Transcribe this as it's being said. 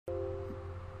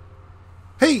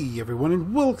Hey everyone,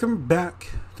 and welcome back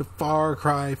to Far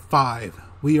Cry 5.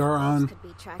 We are on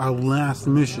our last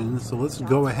mission, so let's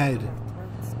go ahead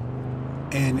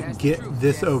and get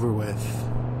this over with.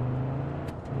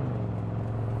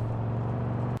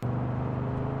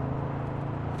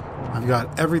 I've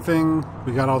got everything.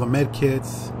 We got all the med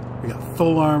kits. We got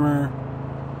full armor,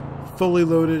 fully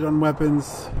loaded on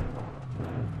weapons.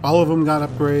 All of them got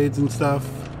upgrades and stuff.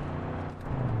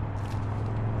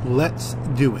 Let's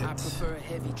do it. I prefer a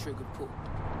heavy trigger pull.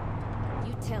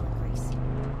 You tell it, Gracie.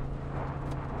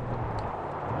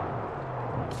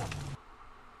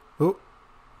 Oh.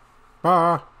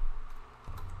 Alright.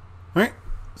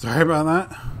 Sorry about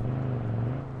that.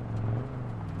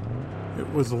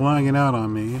 It was lagging out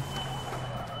on me.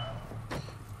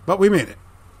 But we made it.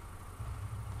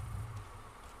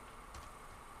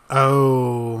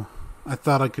 Oh. I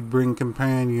thought I could bring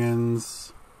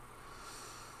companions.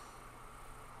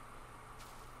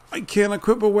 I can't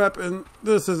equip a weapon.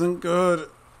 This isn't good.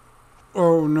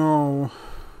 Oh no.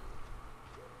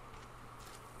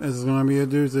 This is gonna be a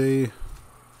doozy.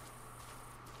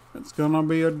 It's gonna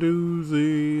be a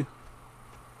doozy.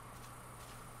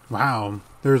 Wow,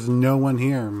 there's no one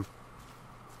here.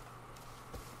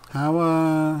 How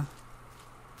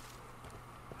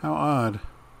odd.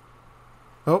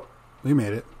 Oh, we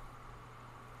made it.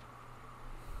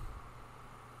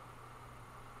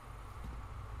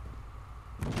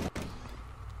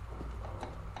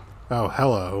 Oh,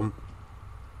 hello.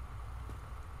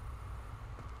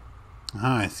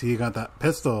 I see you got that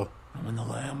pistol. And when the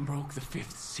Lamb broke the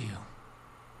fifth seal,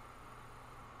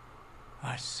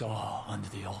 I saw under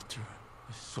the altar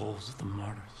the souls of the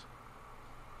martyrs,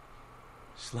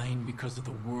 slain because of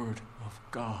the word of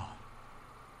God.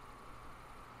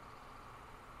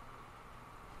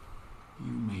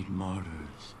 You made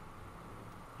martyrs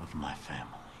of my family.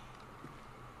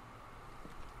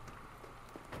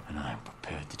 And I am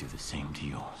prepared to do the same to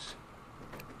yours.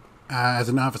 As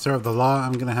an officer of the law,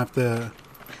 I'm gonna have to...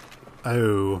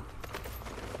 Oh.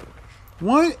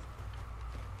 What?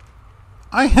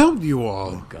 I helped you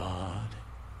all. But God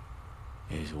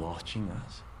is watching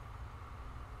us.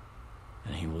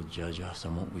 And he will judge us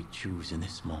on what we choose in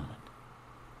this moment.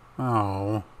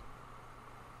 Oh.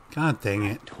 God dang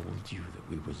it. I told you that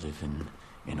we were living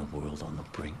in a world on the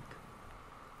brink,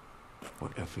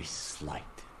 where every slight,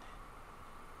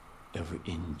 every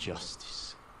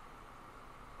injustice,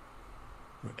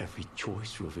 where every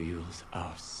choice reveals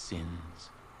our sins.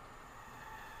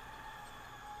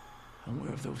 And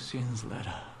where have those sins led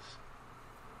us?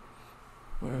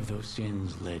 Where have those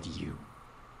sins led you?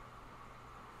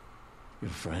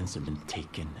 Your friends have been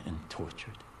taken and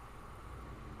tortured.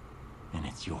 And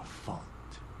it's your fault.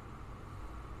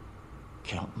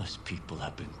 Countless people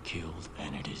have been killed,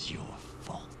 and it is your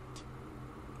fault.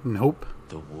 Nope.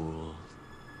 The world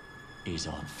is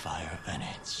on fire, and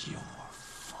it's your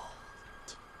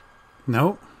fault.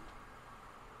 Nope.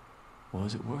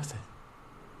 Was it worth it?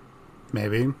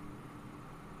 Maybe.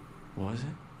 Was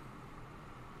it?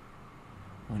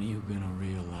 When are you gonna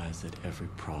realize that every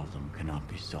problem cannot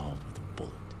be solved with a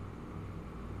bullet?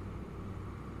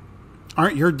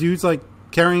 Aren't your dudes like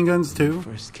carrying guns When you too?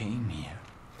 first came here,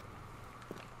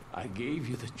 I gave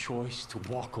you the choice to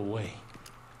walk away.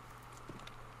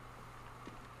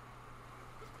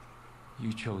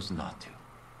 You chose not to.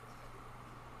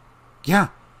 Yeah.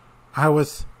 I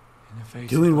was In the face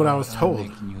doing of what I God, was I'm told.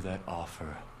 making you that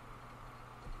offer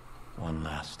one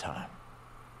last time.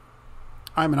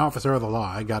 I'm an officer of the law.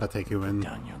 I gotta take you in.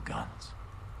 Down your guns.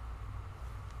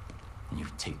 And you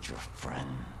take your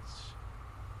friends.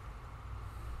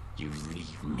 You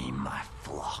leave me my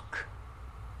flock.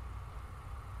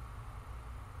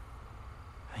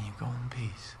 And you go in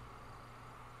peace.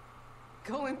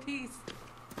 Go in peace.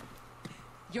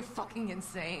 You're fucking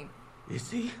insane.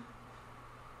 Is he?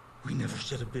 We never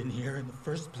should have been here in the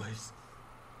first place.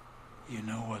 You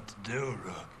know what to do,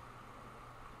 Rook.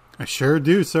 I sure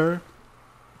do, sir.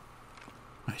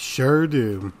 I sure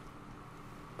do.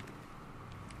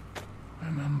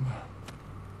 Remember.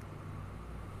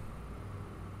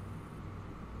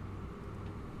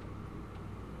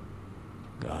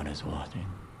 God is watching.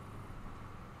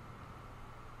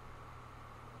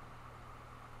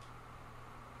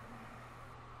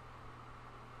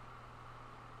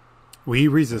 We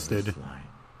resisted. Every slight,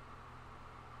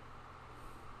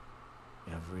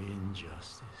 every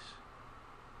injustice,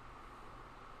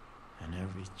 and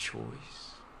every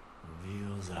choice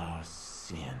reveals our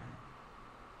sin.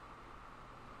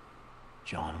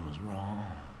 John was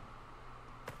wrong.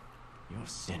 Your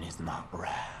sin is not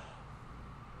wrath.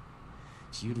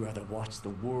 So you'd rather watch the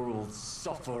world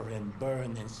suffer and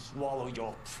burn than swallow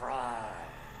your pride.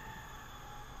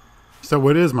 So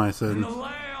what is my And sin? the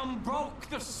Lamb broke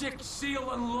the sixth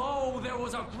seal, and lo, there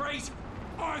was a great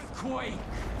earthquake.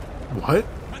 What?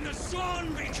 And the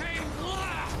sun became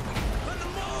black, and the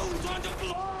moon turned to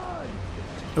blood.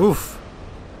 Oof.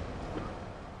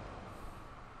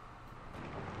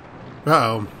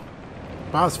 Uh-oh.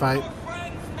 Boss fight. Our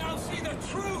friends now see the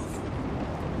truth.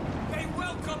 They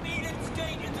welcome Eden's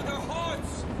gate into their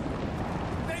hearts.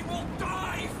 They will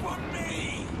die for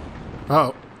me.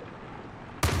 Oh.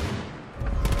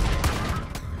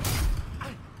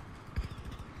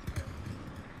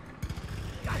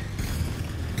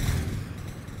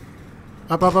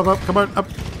 Up, up, up, up. Come on, up.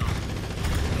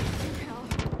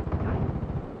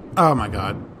 Oh my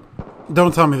god.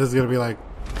 Don't tell me this is gonna be like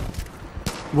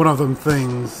one of them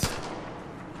things.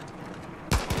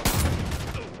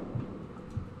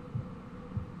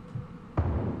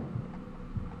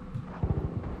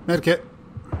 Medkit.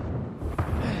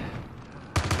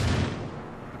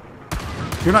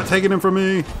 You're not taking him from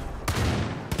me.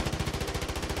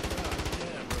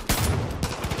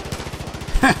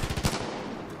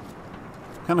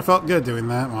 Kind of felt good doing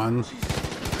that one. It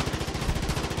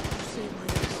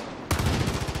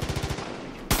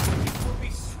will be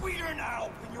sweeter now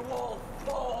when you all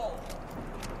fall.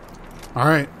 All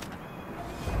right.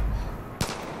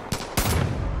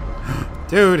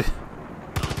 Dude.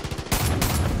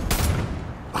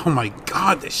 Oh my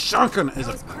god, this shotgun is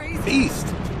a beast.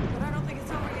 But I don't think it's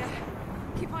over yet.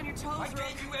 Keep on your toes, I Rook.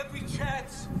 gave you every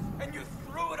chance, and you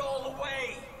threw it all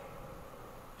away.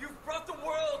 You've brought the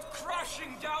world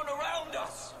crashing down around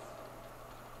us.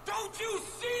 Don't you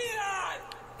see that?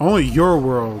 Only your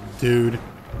world, dude.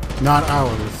 Not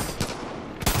ours.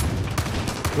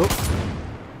 Oop.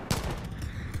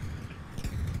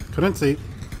 Couldn't see.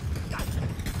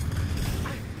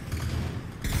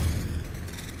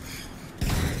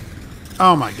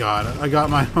 Oh my god, I got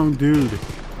my own dude.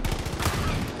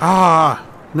 Ah!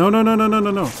 No, no, no, no, no,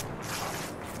 no, no.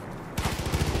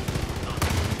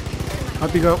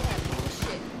 Up you go.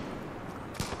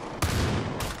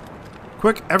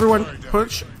 Quick, everyone,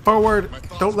 push forward.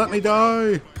 Don't let me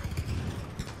die.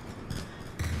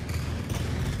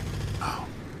 Oh,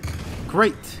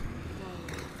 great.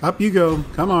 Up you go.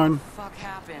 Come on. Fuck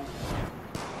happened?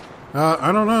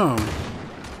 I don't know.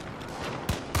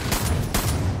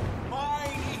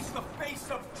 Mine is the face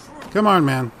of truth. Come on,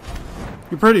 man.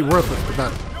 You're pretty worthless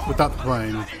without the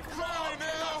plane.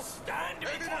 Stand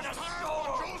before the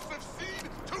storm.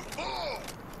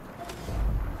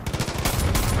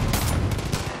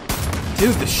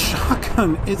 Dude, the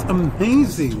shotgun is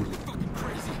amazing.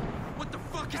 Crazy. What the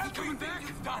fuck is he coming back?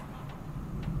 You've done,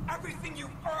 everything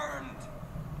you've earned,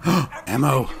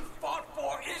 Ammo. everything you fought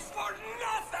for is for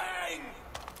nothing.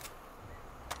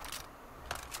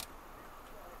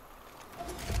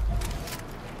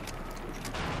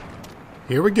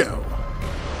 Here we go.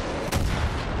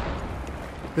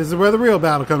 This is where the real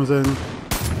battle comes in.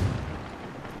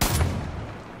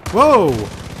 Whoa!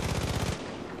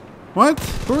 What?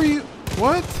 Who are you?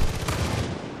 What?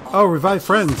 Oh, revive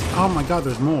friends. Oh my god,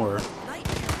 there's more. Thanks,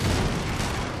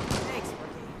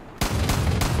 Rookie.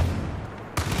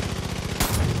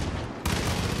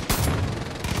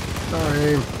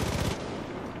 Sorry.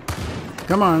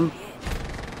 Come on. Fucker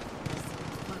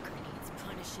needs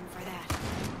punishing for that.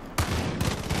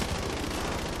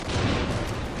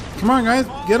 Come on, guys.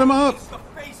 Get him up. It's the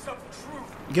face of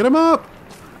truth. Get him up.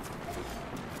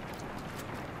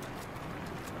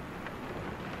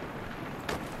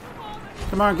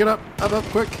 Come on, get up. Up, up,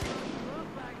 quick.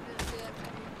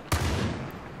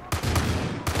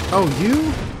 Oh,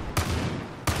 you?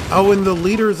 Oh, and the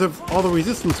leaders of all the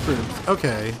resistance groups.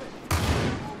 Okay.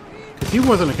 Because he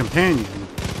wasn't a companion.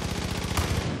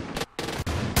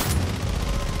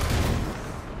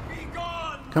 Be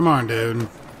gone. Come on, dude.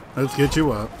 Let's get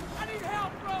you up. I need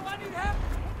help, bro. I need help.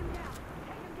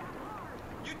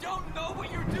 You don't know what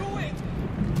you're doing.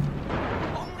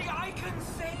 Only I can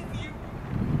save you.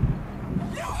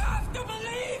 You have to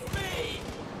believe me.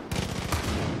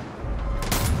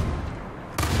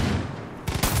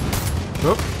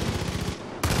 Oh.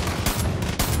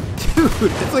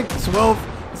 Dude, it's like 12.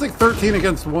 It's like 13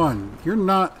 against 1. You're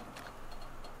not.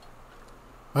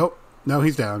 Oh, no,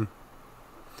 he's down.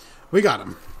 We got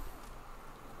him.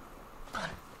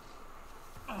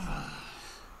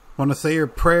 Want to say your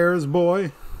prayers,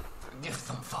 boy? Forgive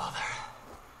them, Father.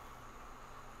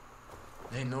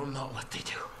 They know not what they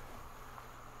do.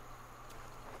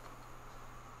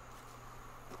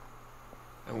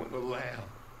 And when the Lamb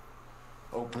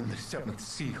opened the seventh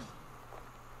seal,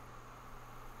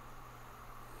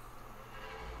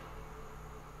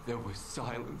 there was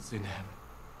silence in heaven.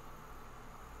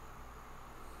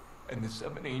 And the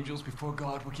 7 angels before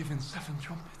God were given 7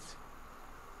 trumpets.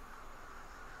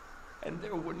 And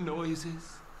there were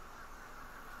noises,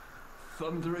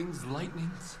 thunderings,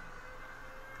 lightnings,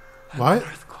 and What? an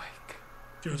earthquake.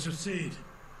 Joseph Seed,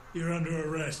 you're under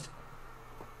arrest.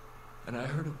 And I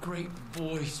heard a great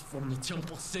voice from the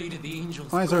temple say to the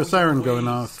angels, Why is there "Go a siren your going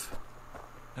ways off?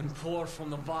 And pour from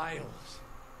the vials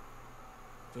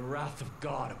the wrath of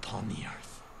God upon the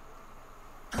earth."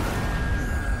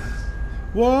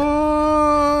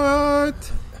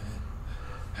 What?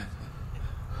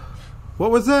 What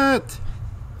was that?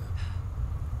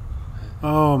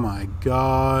 Oh my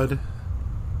God.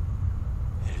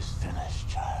 It is finished,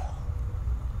 child.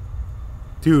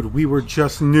 Dude, we were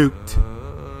just nuked.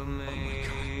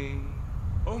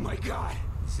 Oh my God!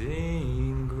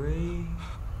 Sing great.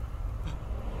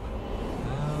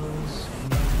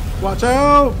 Watch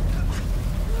out!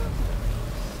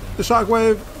 The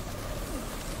shockwave.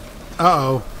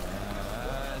 Uh-oh.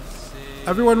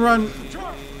 Everyone run.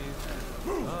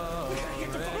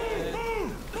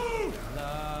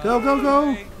 Go, go,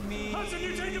 go. Hudson,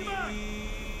 you take it back!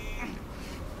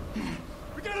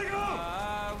 We gotta go!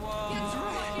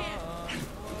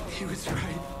 He was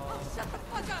right. Shut the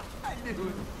fuck up! I knew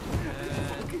it.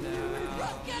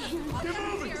 Get us! I'll get us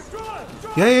here!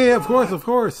 Yeah, yeah, yeah, of course, of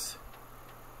course.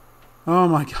 Oh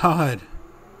my God.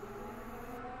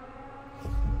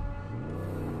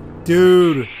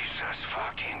 Dude, Jesus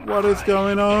fucking what is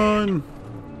going on?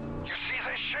 You see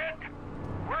this shit?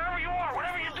 Wherever you are,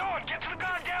 whatever you're doing, get to the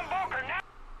goddamn bunker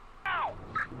now!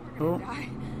 Oh. Die.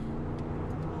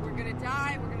 We're gonna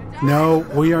die. We're gonna die. No,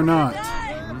 we are not. We're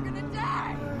gonna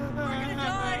die. We're gonna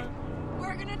die.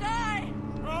 We're gonna die.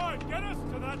 Right, get us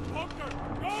to that bunker!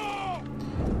 Go!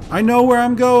 I know where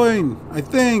I'm going. I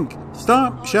think.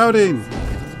 Stop shouting.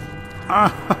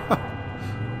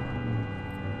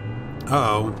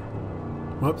 Uh-oh.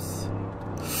 Whoops.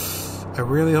 I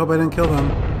really hope I didn't kill them.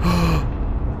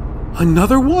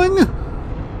 Another one?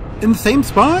 In the same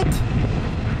spot?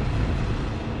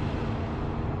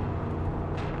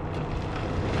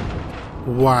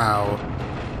 Wow.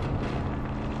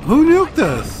 Who nuked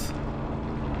us?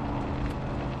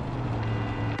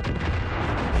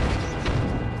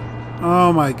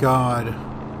 Oh my God.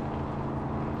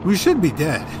 We should be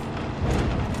dead.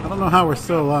 I don't know how we're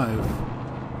still alive.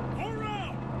 Go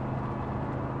around!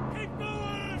 Keep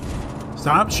going!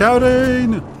 Stop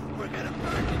shouting!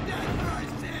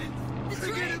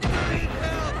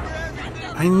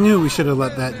 I knew we should have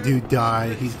let that dude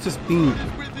die. He's just being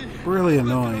really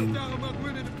annoying.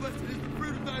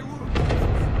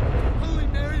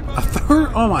 A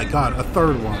third? Oh my God, a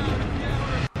third one.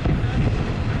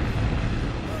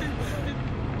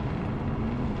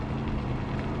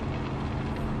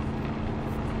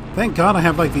 Thank God I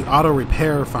have like the auto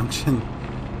repair function.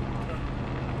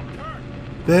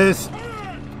 This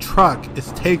truck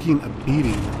is taking a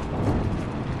beating.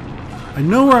 I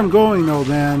know where I'm going, old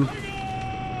man.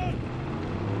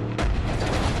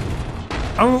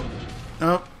 Oh,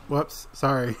 oh, whoops,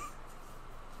 sorry.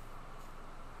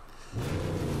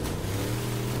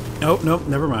 Nope, nope,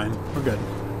 never mind. We're good.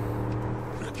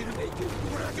 We're not gonna make it.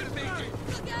 We're not gonna make it.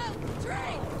 Look out!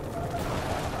 Train!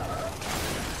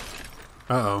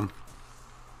 Uh-oh.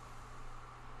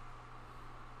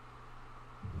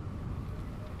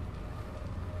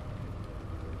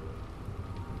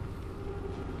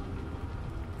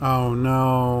 Oh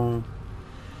no.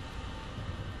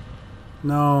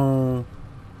 No.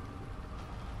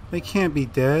 They can't be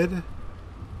dead.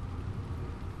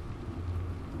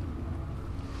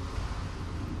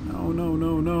 No, no,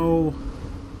 no, no.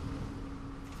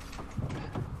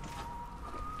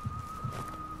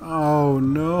 Oh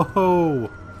no. Oh.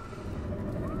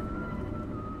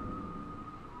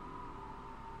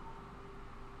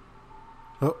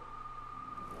 Oh,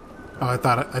 I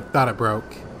thought it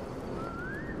broke.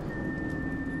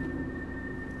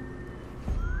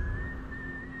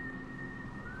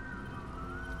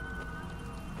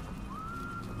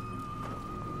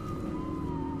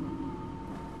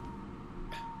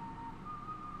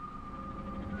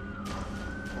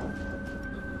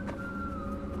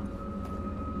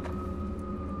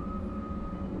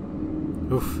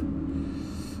 Oof.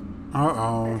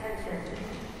 Uh-oh. Attention.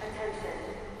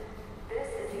 This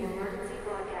is the emergency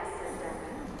broadcast system.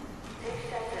 Take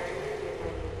shelter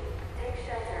immediately. Take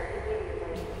shelter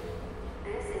immediately.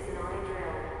 This is not a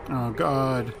drill. Oh,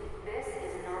 God. This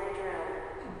is not a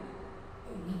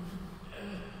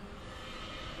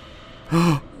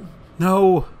drill.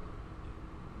 No.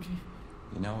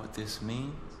 You know what this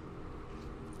means?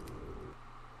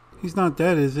 He's not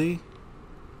dead, is he?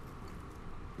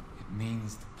 It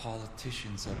means the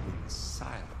politicians have been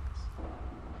silenced.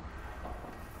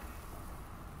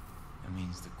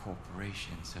 means the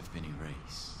corporations have been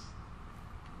erased.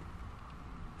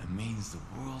 It means the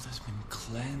world has been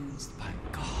cleansed by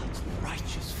God's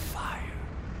righteous fire.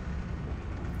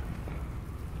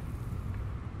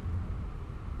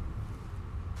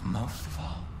 But most of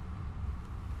all,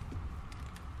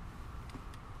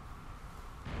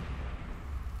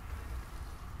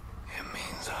 it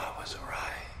means I was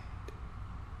right.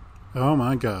 Oh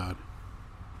my God.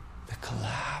 The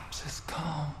collapse has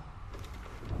come.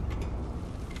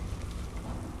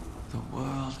 The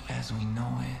world as we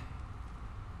know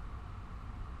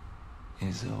it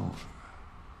is over.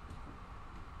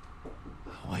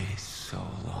 I waited so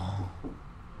long.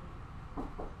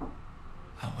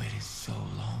 I waited so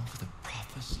long for the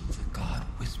prophecy that God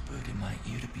whispered in my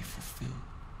ear to be fulfilled.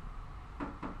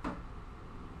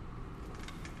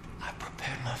 I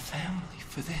prepared my family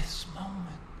for this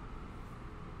moment.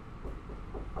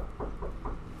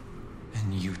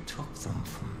 And you took them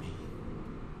from me.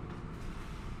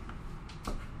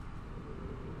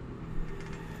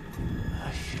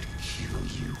 I should kill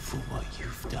you for what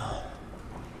you've done.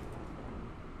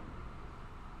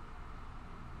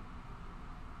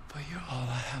 But you're all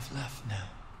I have left now.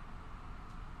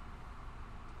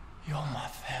 You're my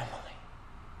family.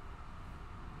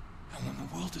 And when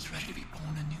the world is ready to be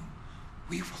born anew,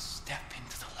 we will step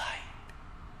into the light.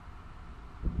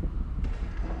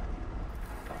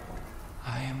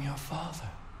 I am your father.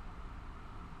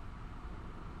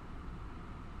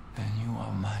 And you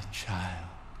are my child.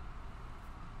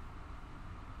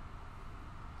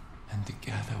 And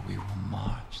together we will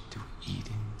march to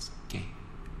Eden's gate.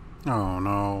 Oh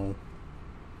no.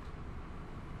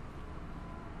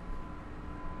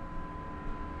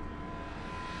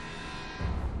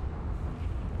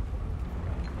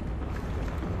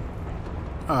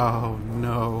 Oh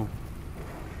no.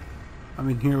 I'm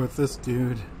in here with this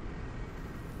dude.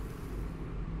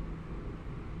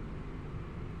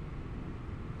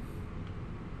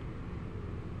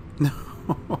 No.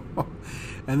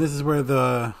 And this is where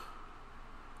the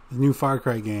new Far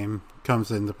Cry game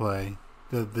comes into play.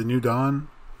 The New Dawn.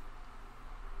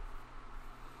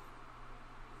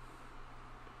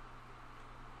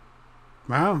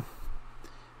 Wow.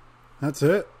 That's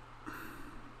it.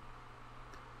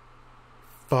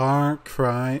 Far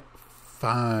Cry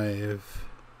 5.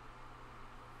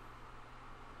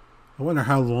 I wonder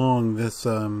how long this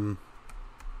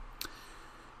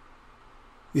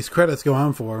these credits go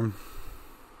on for.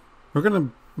 We're gonna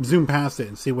zoom past it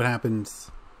and see what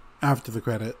happens after the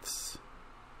credits.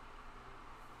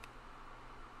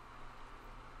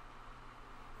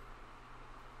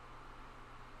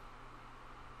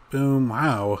 Boom.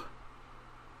 Wow.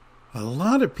 A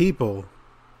lot of people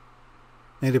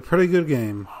made a pretty good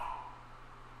game.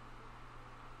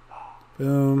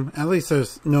 Boom. At least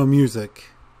there's no music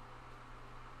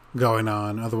going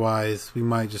on. Otherwise, we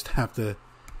might just have to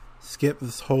skip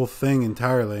this whole thing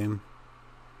entirely.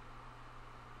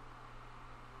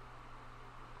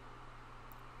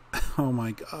 Oh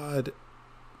my God.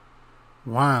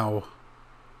 Wow.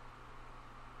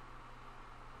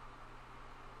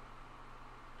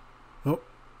 Oh.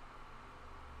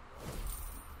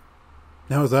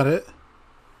 Now is that it?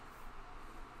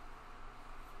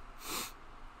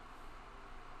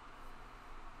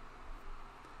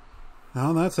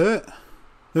 No, that's it.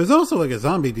 There's also like a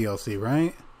zombie DLC,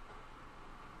 right?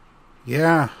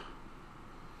 Yeah.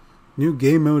 New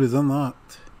game mode is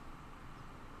unlocked.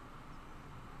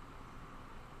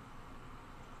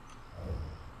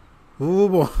 Oh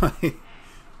boy.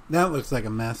 That looks like a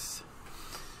mess.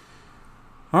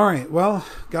 Alright, well,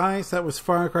 guys, that was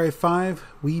Far Cry 5.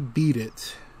 We beat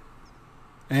it.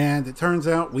 And it turns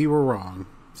out we were wrong.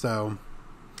 So,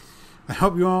 I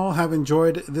hope you all have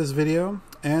enjoyed this video.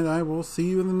 And I will see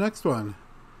you in the next one.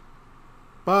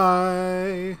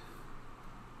 Bye.